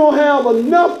are you going to have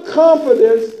enough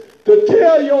confidence to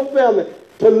tell your family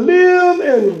to live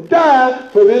and die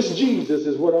for this Jesus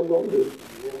is what I'm going to do?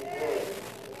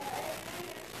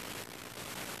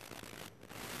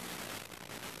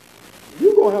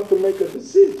 You're going to have to make a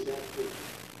decision.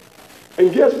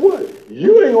 And guess what?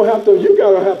 You ain't going to have to, you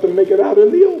got to have to make it out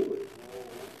in the open.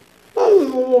 I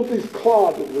don't want these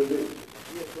closet religions.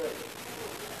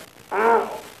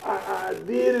 I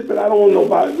did it, but I don't want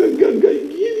nobody.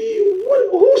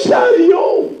 Whose side are you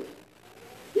on?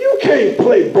 You can't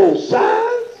play both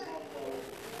sides.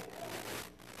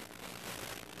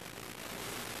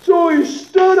 So he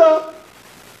stood up,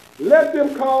 let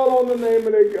them call on the name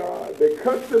of their God. They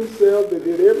cut themselves, they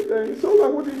did everything. So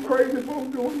like what these crazy folks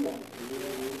doing now.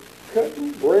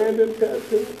 Cutting, branding,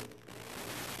 tattoos.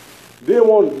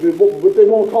 But they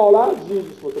won't call out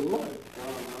Jesus for some money.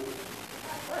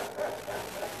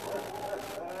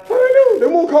 What they do? They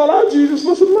won't call out Jesus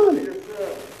for some money.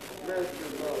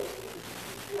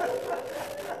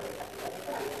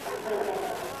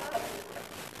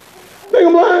 Think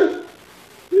I'm lying?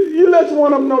 You let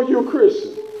one of them know you're a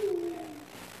Christian.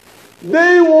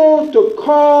 They want to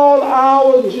call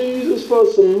our Jesus for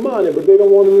some money, but they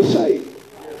don't want him to save.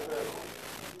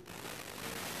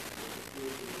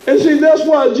 And see, that's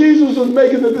why Jesus was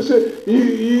making the decision.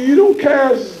 You don't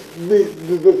cast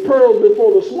the pearls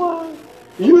before the swine.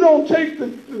 You don't take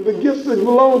the gifts that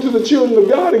belong to the children of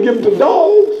God and give them to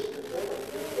dogs.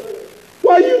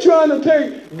 Why are you trying to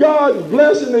take God's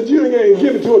blessing that you ain't and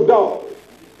give it to a dog?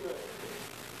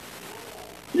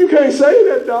 You can't save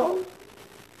that dog.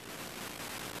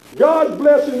 God's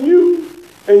blessing you,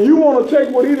 and you want to take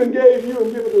what he done gave you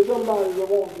and give it to somebody that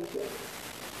wants to save.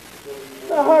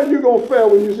 Now, how are you going to fare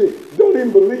when you say, don't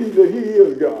even believe that he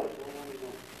is God?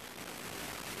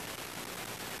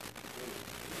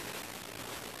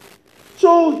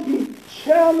 So he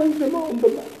challenged them on the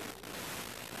mountain.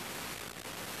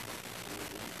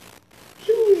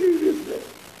 Choose you this day.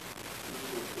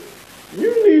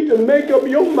 You need to make up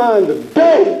your mind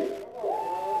today.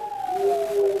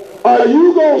 Are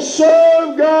you going to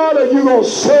serve God or are you going to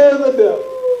serve the devil?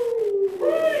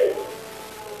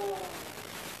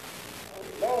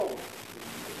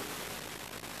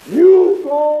 You've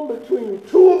gone between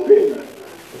two opinions.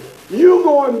 You're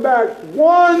going back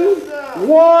one,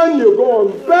 you're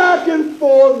going back and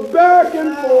forth, back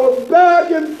and forth,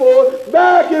 back and forth,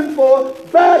 back and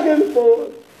forth, back and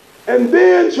forth, and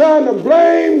then trying to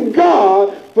blame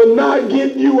God for not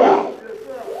getting you out.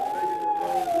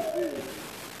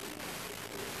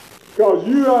 Because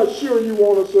you're not sure you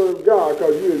want to serve God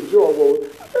because you enjoy what was.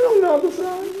 And on the other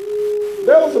side,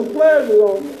 there was some pleasures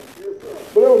on there.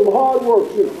 But there was some hard work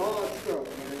too.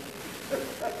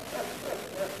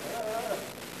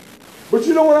 But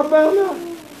you know what I found out?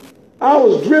 I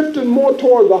was drifting more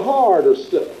toward the harder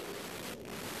stuff.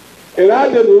 And I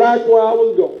didn't like where I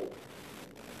was going.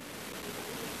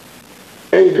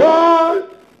 And God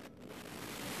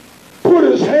put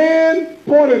his hand,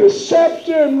 pointed a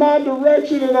scepter in my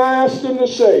direction, and I asked him to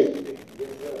save me.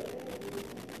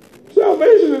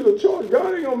 Salvation is a choice.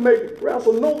 God ain't going to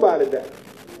wrestle nobody down.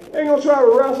 Ain't going to try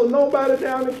to wrestle nobody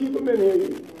down and keep them in here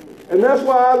either. And that's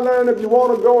why I learned if you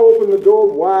want to go, open the door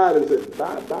wide and say,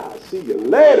 bye-bye, see you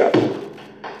later.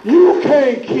 You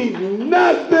can't keep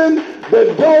nothing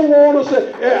that don't want to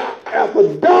say. If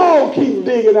a dog keep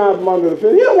digging out from under the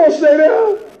fence, he don't want to stay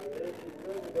there.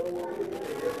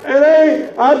 And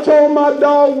I told my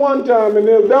dog one time, and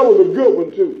that was a good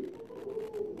one too.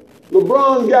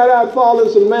 LeBron got out following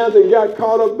Samantha and got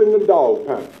caught up in the dog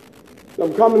pound.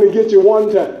 I'm coming to get you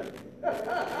one time.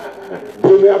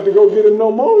 Didn't have to go get him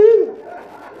no more either.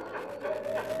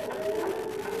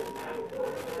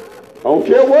 I don't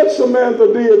care what Samantha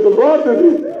did, LeBron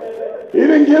did. He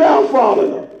didn't get out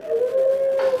following her.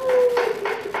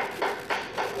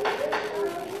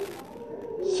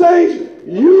 Saints,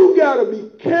 you got to be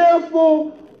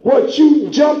careful what you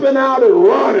jumping out and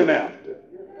running after.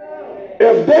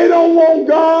 If they don't want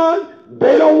God,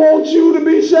 they don't want you to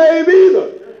be saved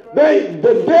either.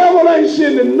 The devil ain't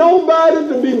sending nobody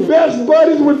to be best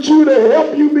buddies with you to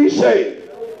help you be saved.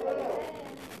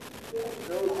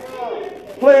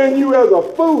 Playing you as a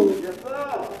fool.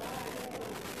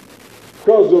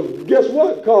 Because of, guess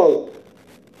what? Because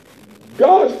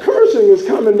God's cursing is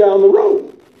coming down the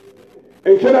road.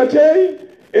 And can I tell you?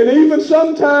 And even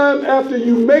sometime after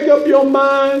you make up your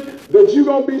mind that you're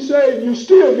going to be saved, you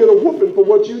still get a whooping for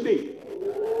what you did.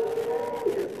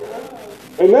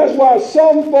 And that's why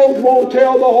some folks won't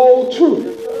tell the whole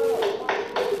truth.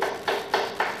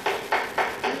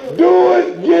 Do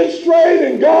it, get straight,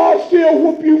 and God still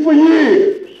whoop you for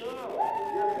years.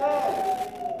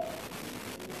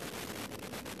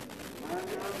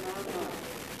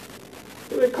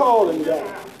 They calling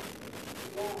God.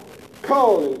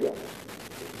 Calling God.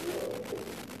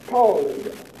 Calling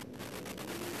God.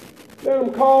 Let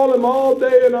them call him all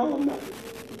day and all night.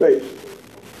 Basically.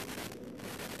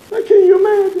 Now, can you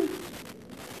imagine?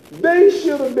 They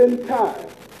should have been tired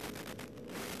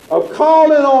of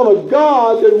calling on a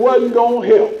God that wasn't going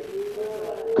to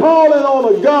help. Calling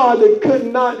on a God that could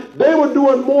not. They were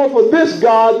doing more for this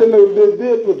God than they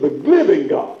did for the living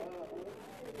God.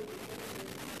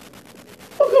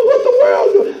 Look at what the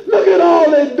world doing. Look at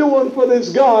all they're doing for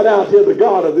this God out here, the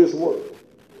God of this world.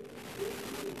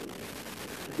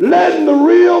 Letting the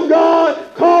real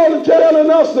God call and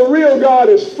telling us the real God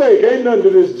is fake. Ain't nothing to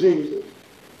this Jesus.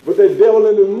 But that devil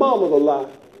and his mama's a lie.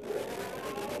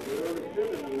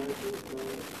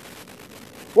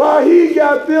 While he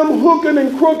got them hooking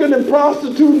and crooking and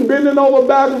prostituting, bending over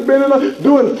backwards, bending over,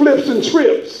 doing flips and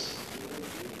trips.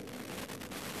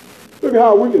 Look at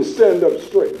how we can stand up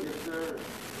straight.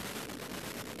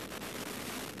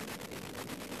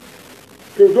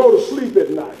 Can go to sleep at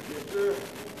night.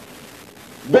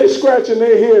 They scratching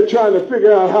their head trying to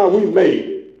figure out how we made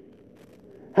it.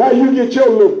 How you get your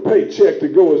little paycheck to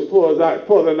go as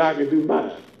further than I can do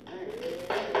mine.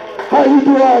 How you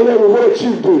do all that with what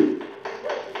you do.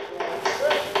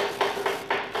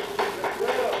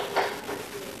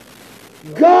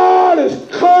 God is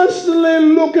constantly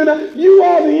looking at you.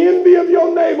 Are the envy of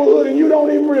your neighborhood and you don't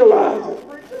even realize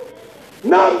it.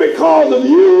 Not because of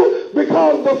you,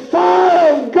 because the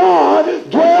fire of God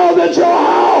dwells at your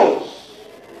house.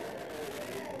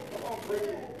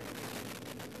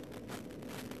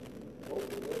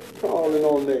 Calling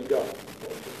on their God.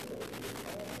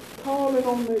 Calling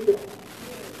on their God.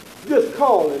 Just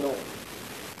calling on him.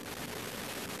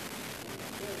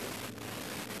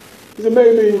 He said,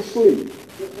 maybe he's asleep.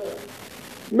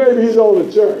 Maybe he's on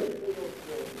a journey.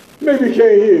 Maybe he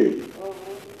can't hear you.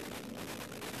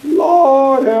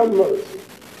 Lord have mercy.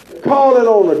 Calling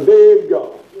on a dead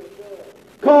God.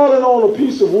 Calling on a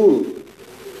piece of wood.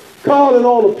 Calling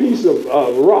on a piece of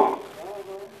rock.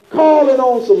 Calling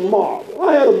on some marble.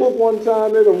 I had a book one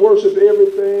time that worshiped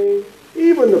everything.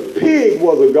 Even the pig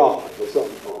was a god for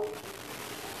something.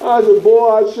 I said, boy,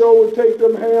 I sure would take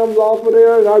them hams off of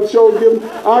there and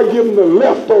I'd give them the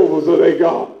leftovers of their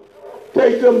god.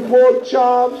 Take them pork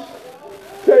chops.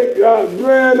 Take,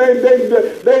 man,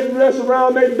 they mess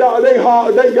around, they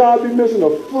God be missing a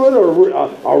foot or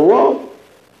a rump.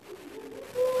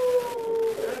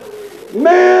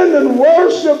 Man and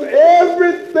worship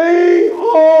everything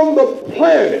on the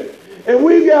planet. And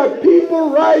we got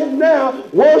people right now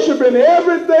worshiping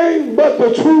everything but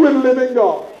the true and living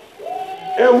God.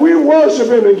 And we worship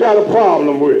him and got a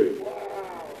problem with it.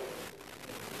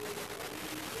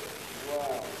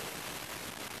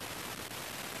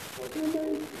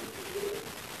 Then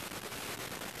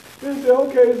say,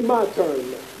 okay, it's my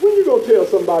turn now. When you going to tell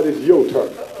somebody it's your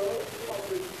turn?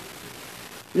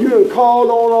 You done called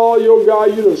on all your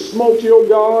God. You done smoked your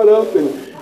God up and